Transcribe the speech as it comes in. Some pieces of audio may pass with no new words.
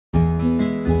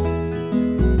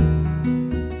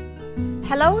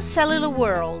Hello cellular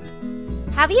world.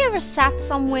 Have you ever sat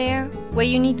somewhere where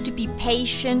you needed to be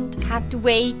patient, had to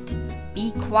wait,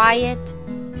 be quiet,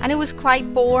 and it was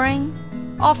quite boring?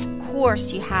 Of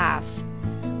course you have.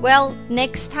 Well,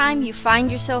 next time you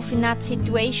find yourself in that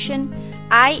situation,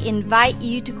 I invite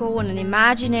you to go on an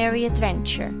imaginary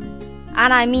adventure.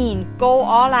 And I mean, go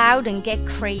all out and get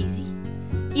crazy.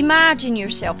 Imagine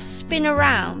yourself spin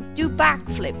around, do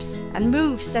backflips and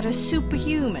moves that are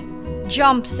superhuman,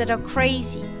 jumps that are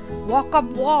crazy, walk up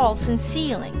walls and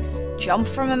ceilings, jump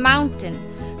from a mountain,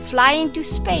 fly into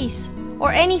space,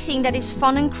 or anything that is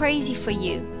fun and crazy for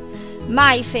you.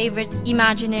 My favorite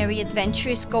imaginary adventure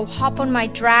is go hop on my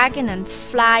dragon and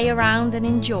fly around and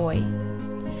enjoy.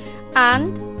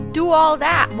 And do all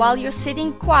that while you're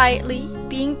sitting quietly,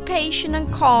 being patient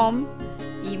and calm,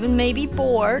 even maybe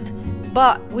bored,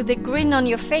 but with a grin on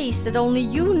your face that only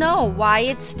you know why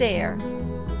it's there.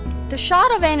 The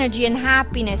shot of energy and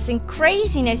happiness and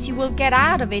craziness you will get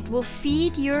out of it will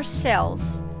feed your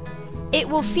cells. It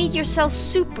will feed your cells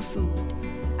superfood.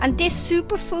 And this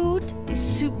superfood, this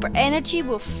super energy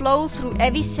will flow through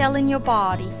every cell in your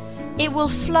body. It will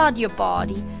flood your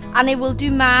body and it will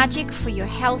do magic for your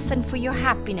health and for your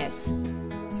happiness.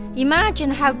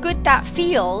 Imagine how good that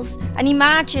feels, and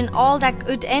imagine all that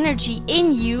good energy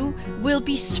in you will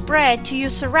be spread to your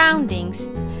surroundings.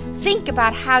 Think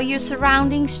about how your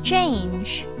surroundings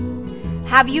change.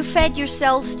 Have you fed your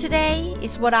cells today,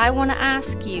 is what I want to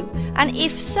ask you. And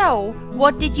if so,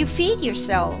 what did you feed your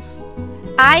cells?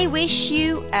 I wish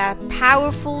you a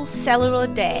powerful cellular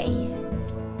day.